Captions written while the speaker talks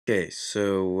Okay,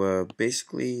 so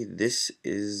basically this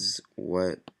is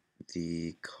what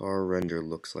the car render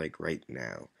looks like right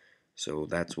now. So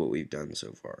that's what we've done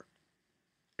so far.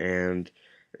 And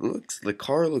the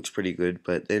car looks pretty good,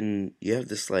 but then you have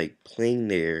this like plane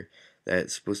there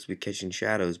that's supposed to be catching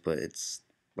shadows, but it's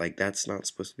like that's not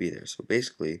supposed to be there. So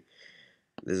basically,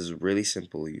 this is really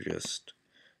simple. You just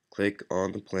click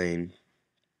on the plane,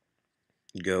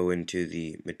 go into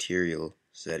the material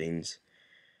settings,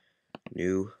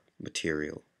 new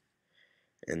material,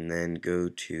 and then go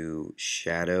to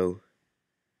shadow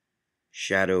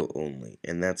only,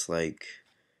 and that's like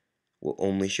will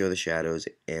only show the shadows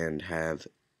and have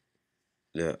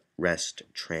the rest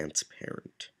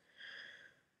transparent.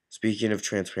 Speaking of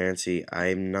transparency,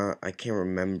 I can't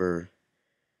remember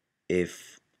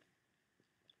if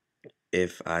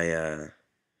I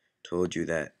told you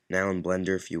that now in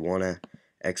Blender, if you want to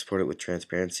export it with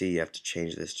transparency, you have to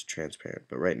change this to transparent.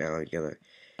 But right now I'm gonna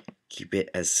keep it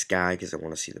as sky because I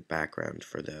want to see the background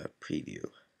for the preview.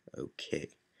 Okay.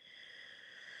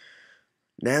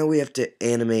 Now we have to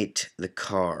animate the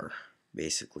car,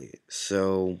 basically.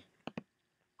 So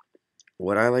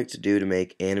what I like to do to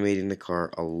make animating the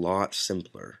car a lot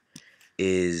simpler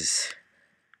is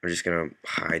I'm just gonna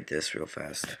hide this real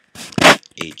fast.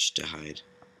 H to hide,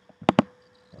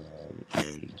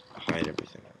 and hide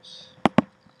everything else.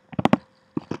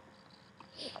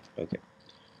 Okay.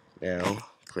 Now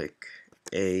click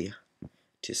A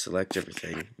to select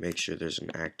everything. Make sure there's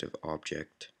an active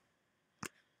object,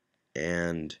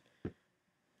 and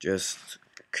just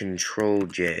Control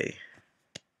J.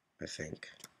 I think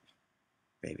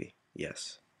maybe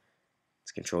yes.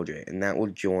 It's Control J, and that will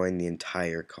join the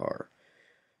entire car.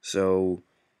 So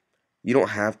you don't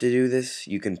have to do this.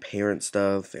 You can parent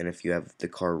stuff, and if you have the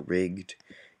car rigged,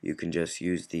 you can just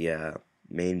use the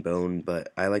main bone.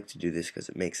 But I like to do this because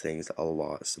it makes things a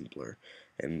lot simpler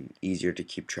and easier to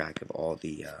keep track of all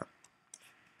the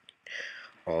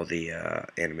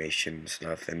animation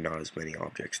stuff and not as many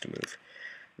objects to move.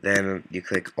 Then you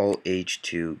click Alt H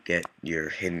to get your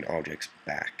hidden objects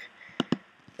back.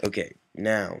 Okay,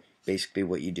 now basically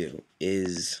what you do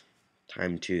is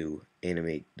time to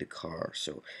animate the car.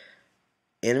 So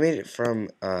animate it from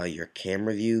your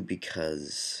camera view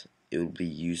because it will be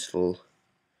useful.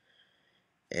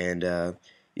 And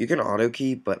you can auto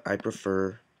key, but I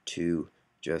prefer to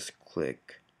just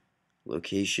click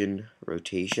location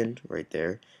rotation right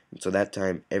there. And so that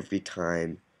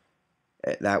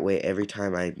way every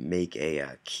time I make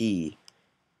a key,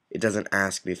 it doesn't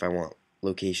ask me if I want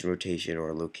location rotation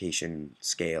or location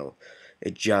scale.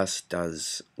 It just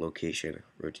does location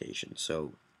rotation.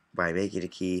 So by making a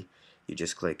key, you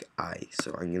just click I.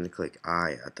 So I'm going to click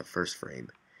I at the first frame,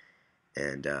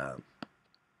 and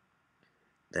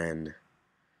then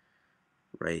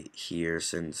right here,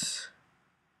 since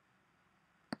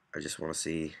I just want to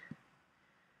see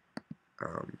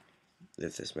um,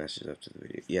 if this matches up to the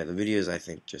video. Yeah, the video is, I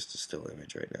think, just a still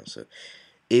image right now. So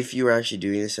if you were actually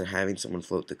doing this and having someone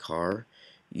float the car,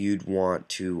 you'd want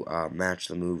to match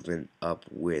the movement up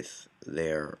with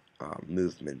their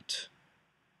movement,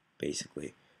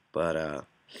 basically. But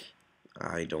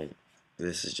I don't.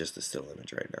 This is just a still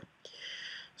image right now.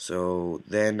 So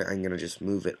then I'm going to just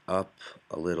move it up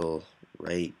a little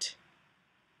right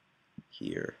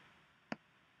here.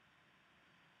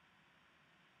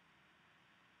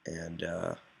 And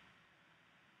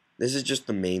this is just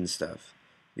the main stuff,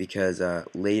 because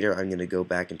later I'm going to go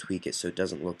back and tweak it so it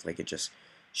doesn't look like it just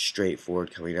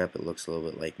straightforward coming up. It looks a little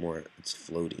bit like more it's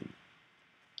floating.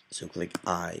 So click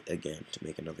I again to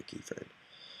make another keyframe.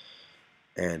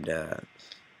 And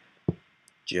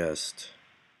just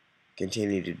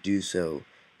continue to do so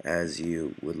as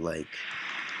you would like.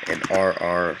 And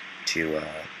RR to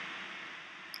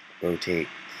rotate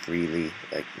freely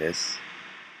like this.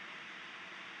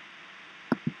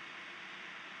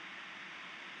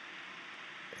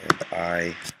 And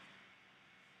I.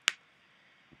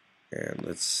 And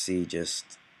let's see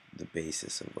just the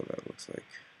basis of what that looks like.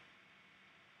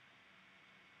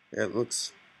 It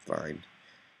looks fine.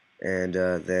 And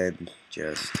then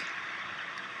just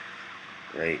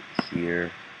right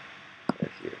here,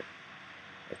 right here,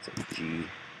 that's a G.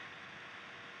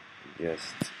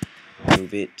 Just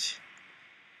move it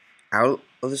out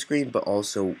of the screen, but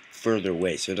also further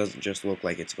away, so it doesn't just look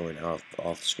like it's going off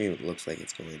the screen. It looks like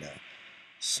it's going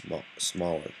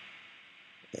smaller,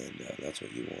 and that's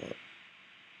what you want.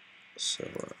 So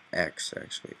X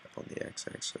actually on the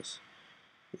X-axis,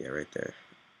 yeah, right there.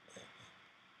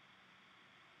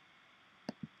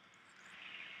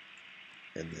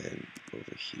 And then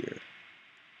over here,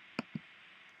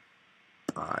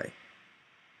 I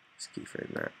just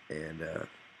keyframe that, and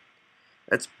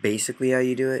That's basically how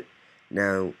you do it.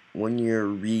 Now, when you're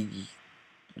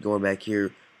going back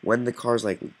here, when the car's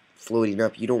like floating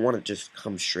up, you don't want it just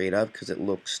come straight up because it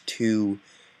looks too,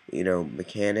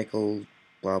 mechanical,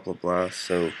 blah blah blah.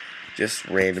 So just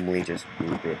randomly just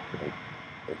move it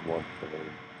like one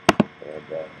frame,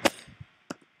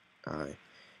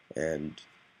 and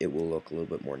it will look a little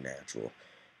bit more natural.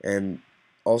 And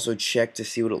also check to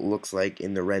see what it looks like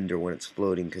in the render when it's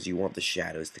floating, because you want the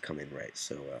shadows to come in right.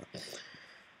 So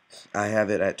I have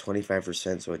it at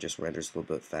 25%, so it just renders a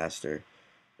little bit faster,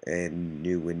 and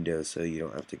new window, so you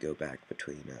don't have to go back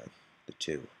between the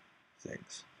two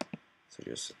things. So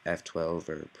just F12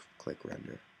 or click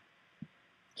render.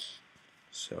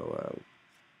 So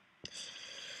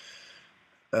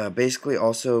basically,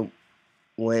 also,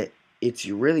 when it's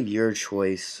really your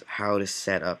choice how to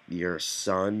set up your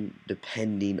sun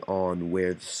depending on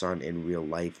where the sun in real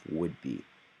life would be.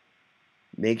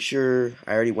 Make sure,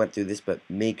 I already went through this, but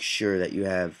make sure that you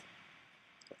have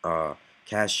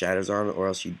cast shadows on, or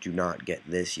else you do not get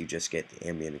this. You just get the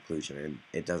ambient occlusion, and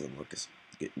it doesn't look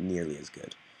nearly as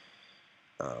good.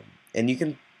 And you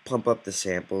can pump up the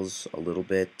samples a little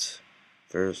bit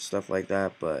for stuff like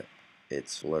that, but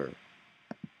it's blur.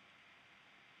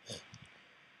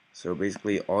 So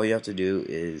basically, all you have to do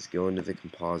is go into the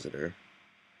compositor,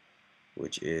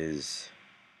 which is,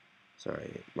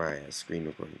 sorry, my screen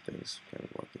recording thing is kind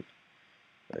of working.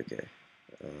 Okay,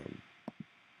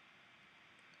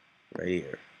 right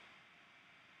here.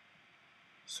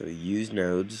 So use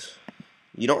nodes.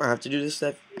 You don't have to do this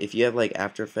stuff. If you have like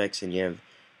After Effects and you have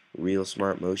Real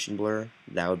Smart Motion Blur,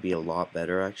 that would be a lot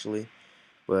better actually.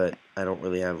 But I don't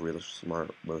really have Real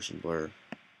Smart Motion Blur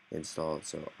installed,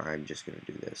 so I'm just going to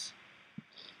do this.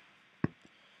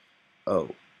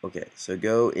 Oh, okay, so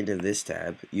go into this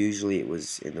tab. Usually it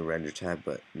was in the render tab,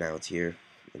 but now it's here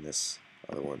in this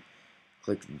other one.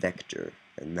 Click vector,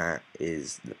 and that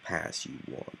is the pass you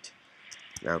want.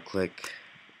 Now click,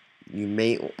 you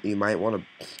might want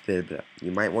to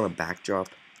backdrop,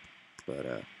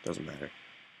 but doesn't matter.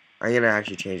 I'm gonna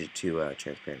actually change it to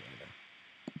transparent right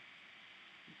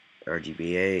now.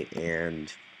 RGBA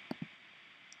and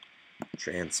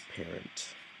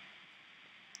transparent.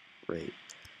 Great.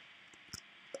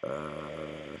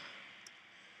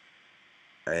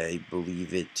 I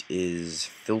believe it is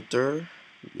filter.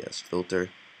 Yes, filter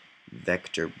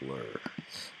vector blur.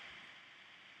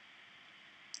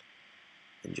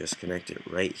 And just connect it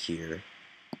right here.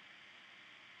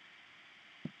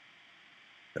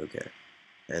 Okay.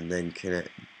 And then connect,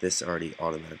 this already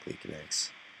automatically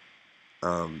connects.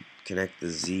 Connect the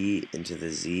Z into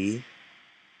the Z.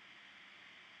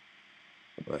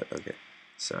 But okay,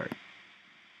 sorry.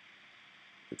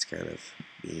 It's kind of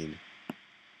being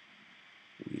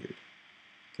weird.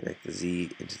 Connect the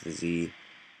Z into the Z,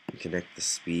 and connect the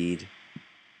speed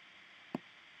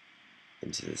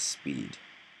into the speed.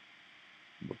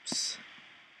 Whoops.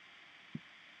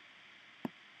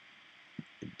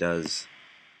 It does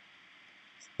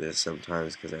this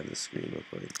sometimes because I have the screen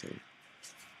recording thing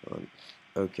on.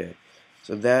 Okay,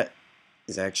 so that's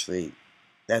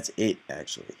it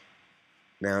actually.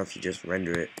 Now if you just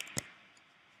render it,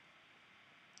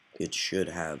 it should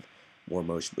have more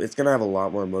motion. It's gonna have a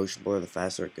lot more motion blur the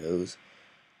faster it goes,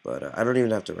 but I don't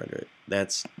even have to render it.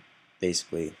 That's just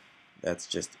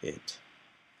it.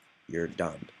 You're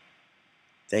done.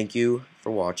 Thank you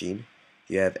for watching.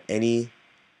 If you have any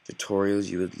tutorials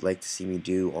you would like to see me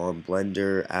do on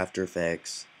Blender, After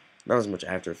Effects, not as much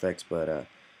After Effects, but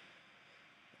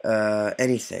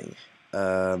anything,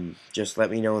 just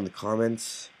let me know in the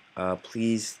comments.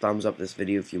 Please thumbs up this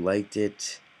video if you liked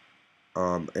it.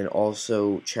 And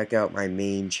also check out my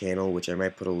main channel, which I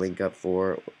might put a link up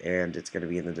for, and it's going to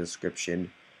be in the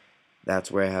description.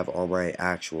 That's where I have all my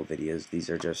actual videos. These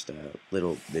are just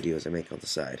little videos I make on the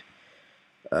side.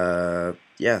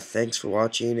 Yeah, thanks for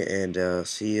watching, and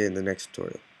see you in the next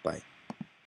tutorial.